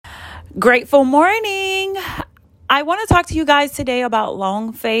Grateful morning. I want to talk to you guys today about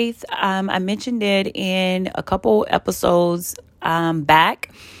long faith. I mentioned it in a couple episodes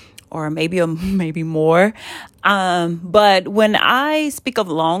back, or maybe more. But when I speak of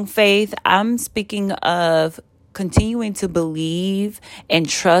long faith, I'm speaking of continuing to believe and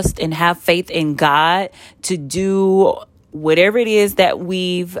trust and have faith in God to do whatever it is that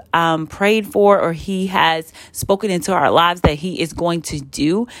we've prayed for or he has spoken into our lives that he is going to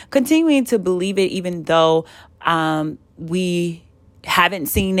do, continuing to believe it even though we haven't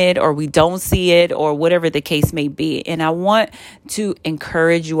seen it or we don't see it or whatever the case may be. And I want to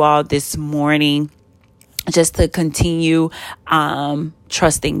encourage you all this morning just to continue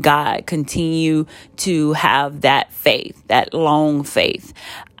trusting God, continue to have that faith, that long faith.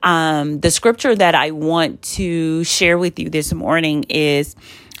 The scripture that I want to share with you this morning is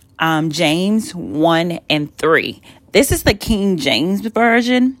James 1:3. This is the King James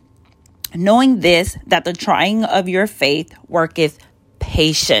Version. Knowing this, that the trying of your faith worketh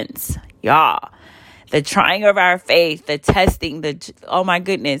patience. Y'all. The trying of our faith, the testing, oh my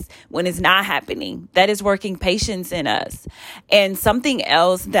goodness, when it's not happening, that is working patience in us. And something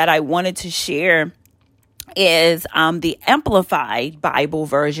else that I wanted to share is the Amplified Bible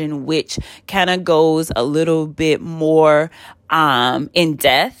version, which kind of goes a little bit more in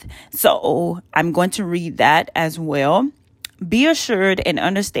depth. So I'm going to read that as well. Be assured and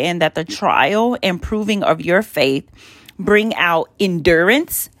understand that the trial and proving of your faith bring out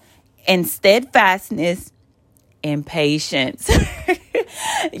endurance and steadfastness and patience.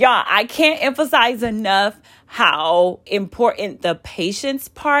 Y'all, I can't emphasize enough how important the patience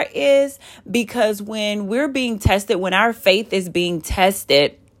part is, because when we're being tested, when our faith is being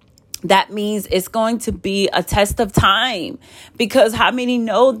tested, that means it's going to be a test of time, because how many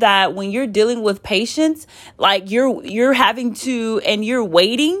know that when you're dealing with patience, like you're having to, and you're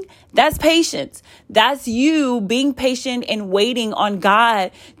waiting, that's patience. That's you being patient and waiting on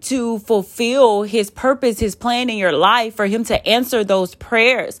God to fulfill his purpose, his plan in your life, for him to answer those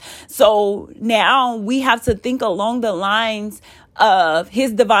prayers. So now we have to think along the lines of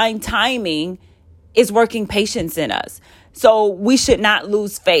his divine timing is working patience in us. So we should not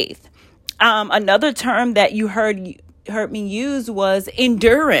lose faith. Another term that you heard me use was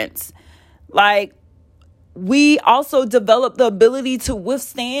endurance. Like, we also develop the ability to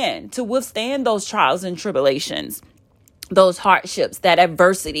withstand those trials and tribulations, those hardships, that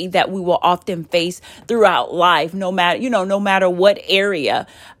adversity that we will often face throughout life, no matter what area.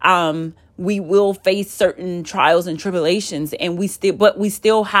 We will face certain trials and tribulations, and we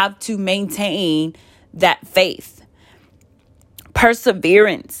still have to maintain that faith,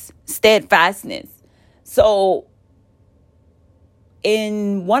 perseverance, steadfastness. So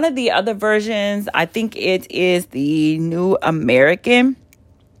in one of the other versions, I think it is the New American,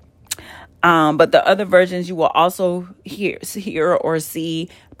 but the other versions you will also hear or see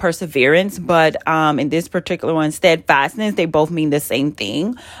perseverance. But in this particular one, steadfastness, they both mean the same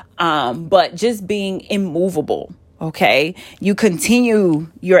thing, but just being immovable. Okay, you continue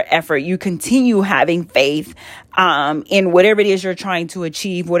your effort. You continue having faith in whatever it is you're trying to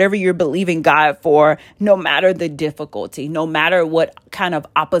achieve, whatever you're believing God for, no matter the difficulty, no matter what kind of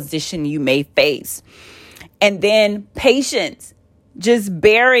opposition you may face. And then patience, just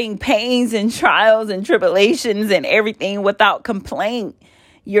bearing pains and trials and tribulations and everything without complaint.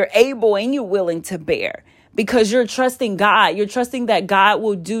 You're able and you're willing to bear because you're trusting God. You're trusting that God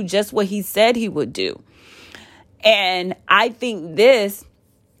will do just what he said he would do. And I think this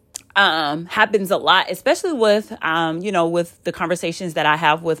happens a lot, especially with the conversations that I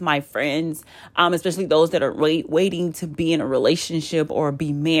have with my friends, especially those that are waiting to be in a relationship or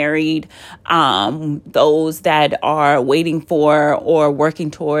be married, those that are waiting for or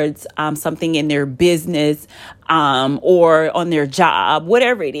working towards something in their business, or on their job,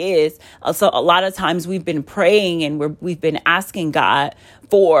 whatever it is. So a lot of times we've been praying and we've been asking God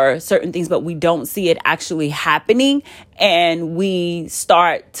for certain things, but we don't see it actually happening. And we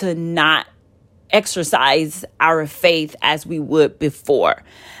start to not exercise our faith as we would before.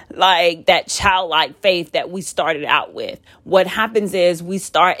 Like that childlike faith that we started out with. What happens is we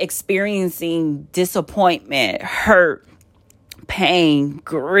start experiencing disappointment, hurt, pain,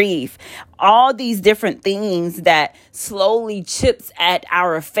 grief, all these different things that slowly chips at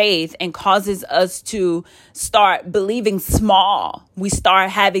our faith and causes us to start believing small. We start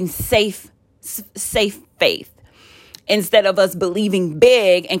having safe faith instead of us believing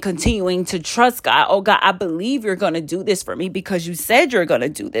big and continuing to trust God. Oh God, I believe you're going to do this for me because you said you're going to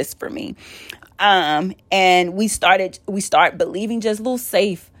do this for me. And we start believing just little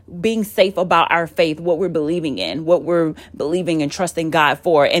safe being safe about our faith, what we're believing in, what we're believing and trusting God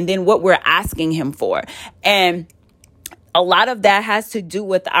for, and then what we're asking him for. And a lot of that has to do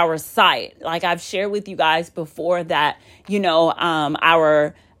with our sight. Like I've shared with you guys before that,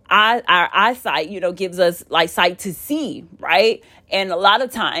 our eyesight, gives us like sight to see, right? And a lot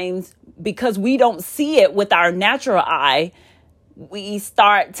of times, because we don't see it with our natural eye, we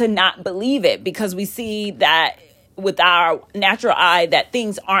start to not believe it because we see that with our natural eye that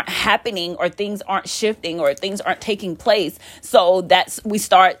things aren't happening or things aren't shifting or things aren't taking place. So we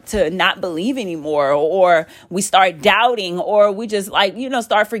start to not believe anymore, or we start doubting, or we just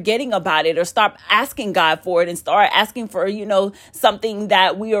start forgetting about it, or stop asking God for it and start asking for, something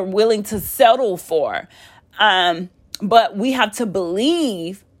that we are willing to settle for. But we have to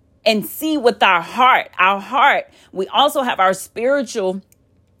believe and see with our heart. We also have our spiritual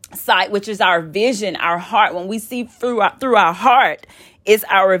sight, which is our vision, our heart. When we see through our heart is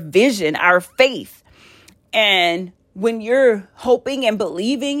our vision, our faith. And when you're hoping and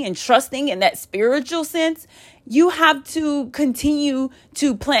believing and trusting in that spiritual sense, you have to continue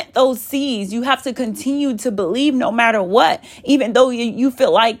to plant those seeds. You have to continue to believe no matter what, even though you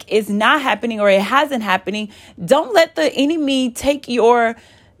feel like it's not happening or it hasn't happening. Don't let the enemy take your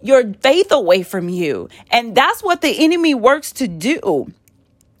faith away from you. And that's what the enemy works to do.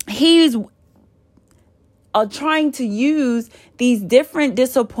 He's trying to use these different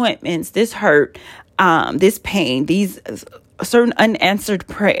disappointments, this hurt, this pain, these certain unanswered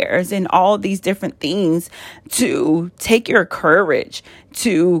prayers, and all these different things to take your courage,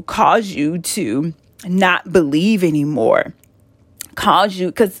 to cause you to not believe anymore,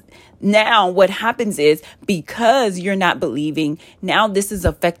 because now what happens is, because you're not believing, now this is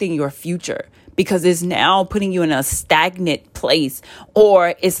affecting your future. Because it's now putting you in a stagnant place,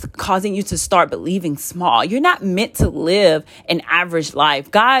 or it's causing you to start believing small. You're not meant to live an average life.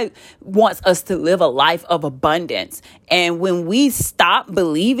 God wants us to live a life of abundance. And when we stop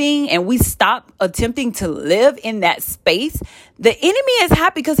believing and we stop attempting to live in that space, the enemy is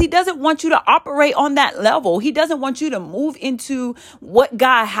happy because he doesn't want you to operate on that level. He doesn't want you to move into what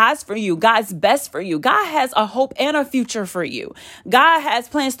God has for you, God's best for you. God has a hope and a future for you. God has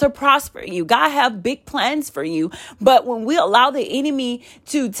plans to prosper you. God has big plans for you. But when we allow the enemy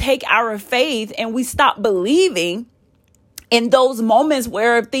to take our faith and we stop believing in those moments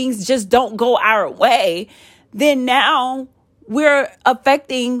where things just don't go our way, then now we're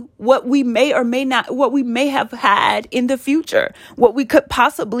affecting what we may or may not, what we may have had in the future, what we could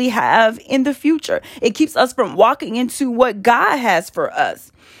possibly have in the future. It keeps us from walking into what God has for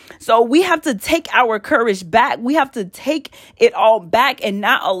us. So we have to take our courage back. We have to take it all back and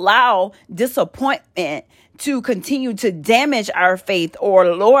not allow disappointment to continue to damage our faith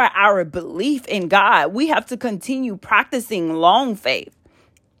or lower our belief in God. We have to continue practicing long faith.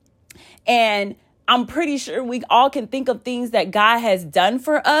 And I'm pretty sure we all can think of things that God has done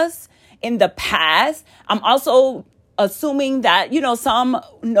for us in the past. I'm also assuming that, some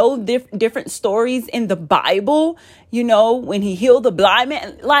know different stories in the Bible, when he healed the blind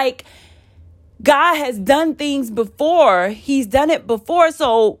man. Like, God has done things before. He's done it before.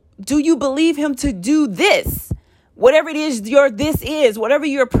 So do you believe him to do this? Whatever it is this is, whatever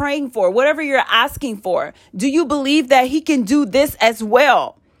you're praying for, whatever you're asking for, do you believe that he can do this as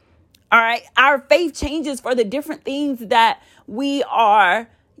well? All right. Our faith changes for the different things that we are,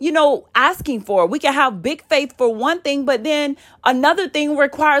 asking for. We can have big faith for one thing, but then another thing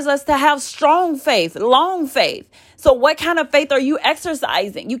requires us to have strong faith, long faith. So what kind of faith are you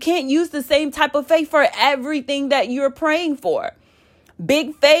exercising? You can't use the same type of faith for everything that you're praying for.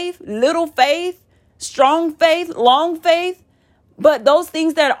 Big faith, little faith, strong faith, long faith. But those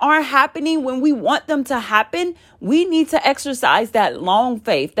things that aren't happening when we want them to happen, we need to exercise that long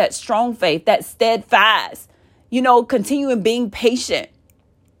faith, that strong faith, that steadfast, continuing being patient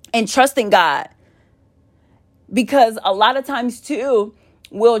and trusting God. Because a lot of times too,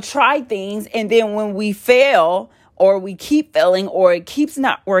 we'll try things, and then when we fail or we keep failing or it keeps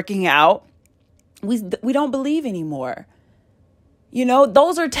not working out, we don't believe anymore.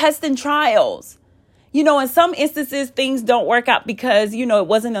 Those are tests and trials. In some instances, things don't work out because, it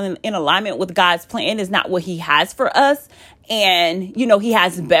wasn't in alignment with God's plan. It's not what he has for us. And, he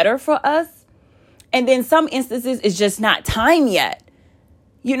has better for us. And then some instances, it's just not time yet.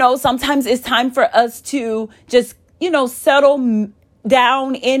 Sometimes it's time for us to just, settle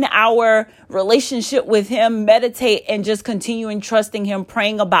down in our relationship with him, meditate, and just continuing trusting him,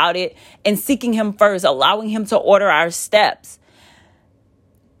 praying about it, and seeking him first, allowing him to order our steps.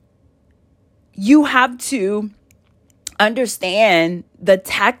 You have to understand the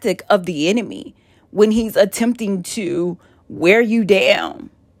tactic of the enemy when he's attempting to wear you down,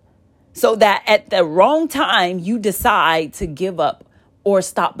 so that at the wrong time, you decide to give up or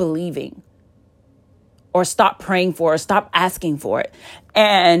stop believing or stop praying for it or stop asking for it.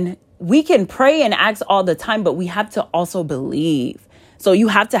 And we can pray and ask all the time, but we have to also believe. So you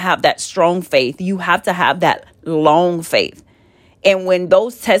have to have that strong faith. You have to have that long faith. And when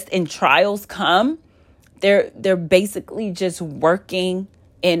those tests and trials come, they're basically just working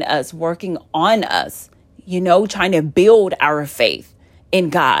in us, working on us, trying to build our faith in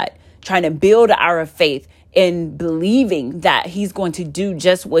God, trying to build our faith in believing that he's going to do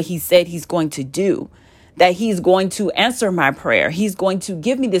just what he said he's going to do, that he's going to answer my prayer. He's going to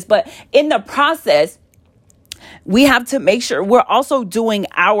give me this. But in the process, we have to make sure we're also doing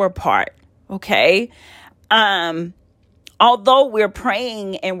our part. Okay. Although we're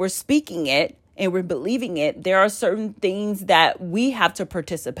praying and we're speaking it and we're believing it, there are certain things that we have to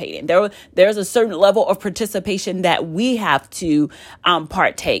participate in. There's a certain level of participation that we have to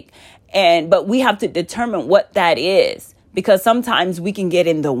partake. But we have to determine what that is, because sometimes we can get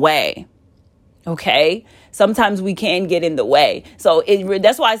in the way. Okay. Sometimes we can get in the way. So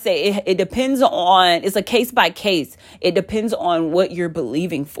that's why I say it depends on, it's a case by case. It depends on what you're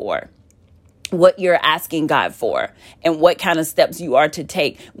believing for, what you're asking God for, and what kind of steps you are to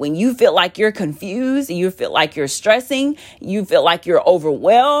take. When you feel like you're confused, you feel like you're stressing, you feel like you're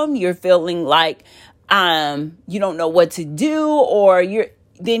overwhelmed, you're feeling like you don't know what to do, or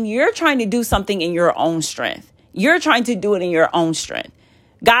you're trying to do something in your own strength. You're trying to do it in your own strength.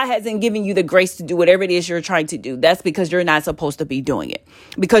 God hasn't given you the grace to do whatever it is you're trying to do. That's because you're not supposed to be doing it.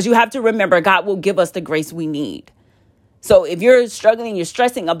 Because you have to remember, God will give us the grace we need. So if you're struggling, you're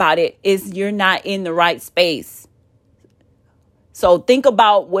stressing about it, you're not in the right space. So think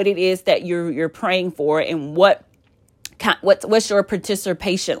about what it is that you're praying for, and what's your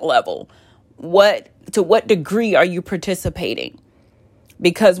participation level? To what degree are you participating?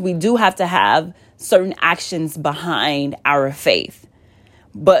 Because we do have to have certain actions behind our faith.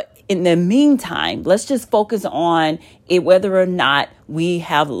 But in the meantime, let's just focus on it, whether or not we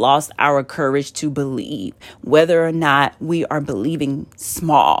have lost our courage to believe, whether or not we are believing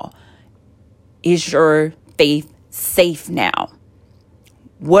small. Is your faith safe now?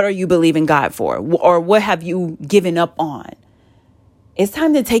 What are you believing God for? Or what have you given up on? It's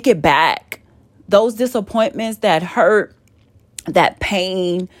time to take it back. Those disappointments, that hurt, that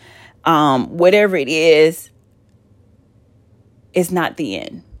pain, whatever it is, it's not the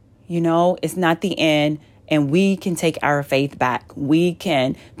end. It's not the end. And we can take our faith back. We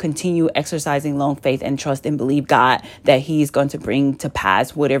can continue exercising long faith and trust and believe God that he's going to bring to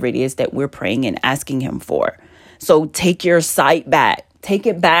pass whatever it is that we're praying and asking him for. So take your sight back. Take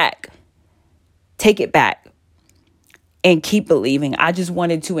it back. Take it back. And keep believing. I just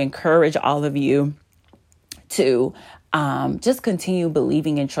wanted to encourage all of you to just continue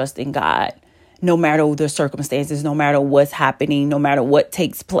believing and trusting God. No matter the circumstances, no matter what's happening, no matter what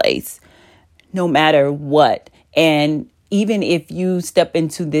takes place, no matter what. And even if you step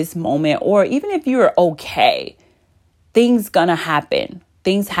into this moment, or even if you're okay, things gonna happen.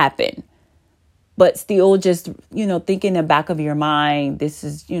 Things happen. But still just, think in the back of your mind, this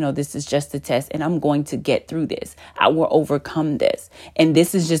is just a test, and I'm going to get through this. I will overcome this. And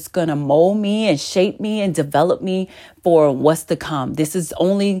this is just going to mold me and shape me and develop me for what's to come. This is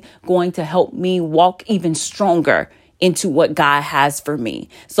only going to help me walk even stronger into what God has for me.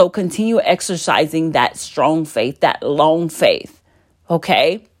 So continue exercising that strong faith, that long faith.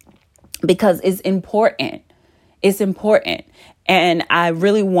 Okay? Because it's important. It's important. And I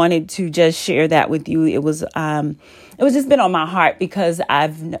really wanted to just share that with you. It was just been on my heart, because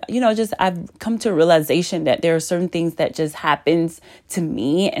I've come to a realization that there are certain things that just happens to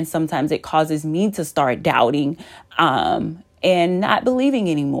me. And sometimes it causes me to start doubting, and not believing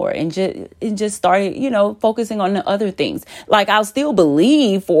anymore, and just started, focusing on the other things. Like, I'll still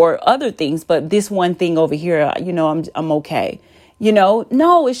believe for other things, but this one thing over here, I'm okay.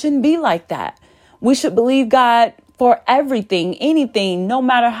 No, it shouldn't be like that. We should believe God for everything, anything, no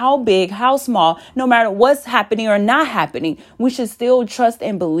matter how big, how small, no matter what's happening or not happening. We should still trust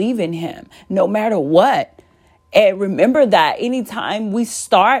and believe in him, no matter what. And remember that anytime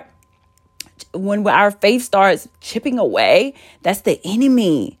when our faith starts chipping away, that's the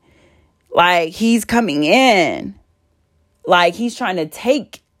enemy. Like, he's coming in. Like, he's trying to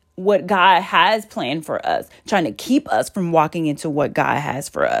take what God has planned for us, trying to keep us from walking into what God has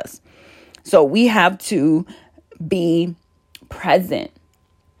for us. So we have to be present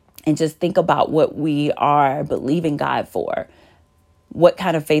and just think about what we are believing God for. What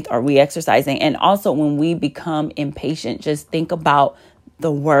kind of faith are we exercising? And also, when we become impatient, just think about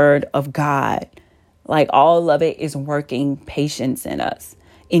the word of God. Like, all of it is working patience in us.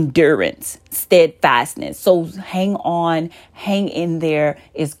 endurance, steadfastness. So hang on, hang in there.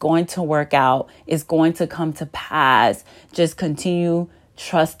 It's going to work out. It's going to come to pass. Just continue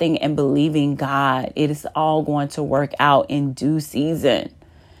trusting and believing God. It is all going to work out in due season.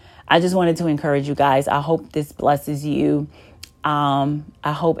 I just wanted to encourage you guys. I hope this blesses you. I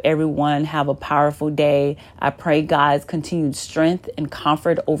hope everyone have a powerful day. I pray God's continued strength and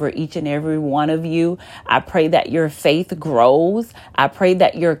comfort over each and every one of you. I pray that your faith grows. I pray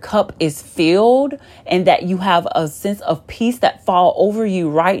that your cup is filled and that you have a sense of peace that fall over you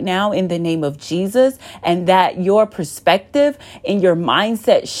right now in the name of Jesus, and that your perspective and your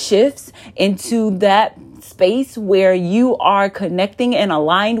mindset shifts into that space where you are connecting and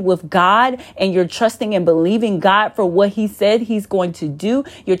aligned with God, and you're trusting and believing God for what he said he's going to do.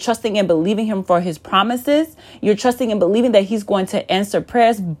 You're trusting and believing him for his promises. You're trusting and believing that he's going to answer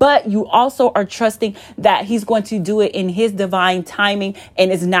prayers, but you also are trusting that he's going to do it in his divine timing,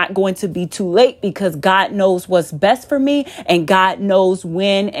 and it's not going to be too late, because God knows what's best for me, and God knows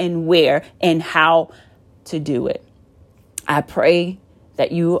when and where and how to do it. I pray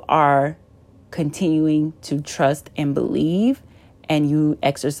that you are continuing to trust and believe, and you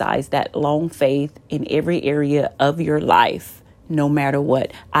exercise that long faith in every area of your life, no matter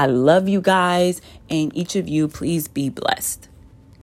what. I love you guys, and each of you, please be blessed.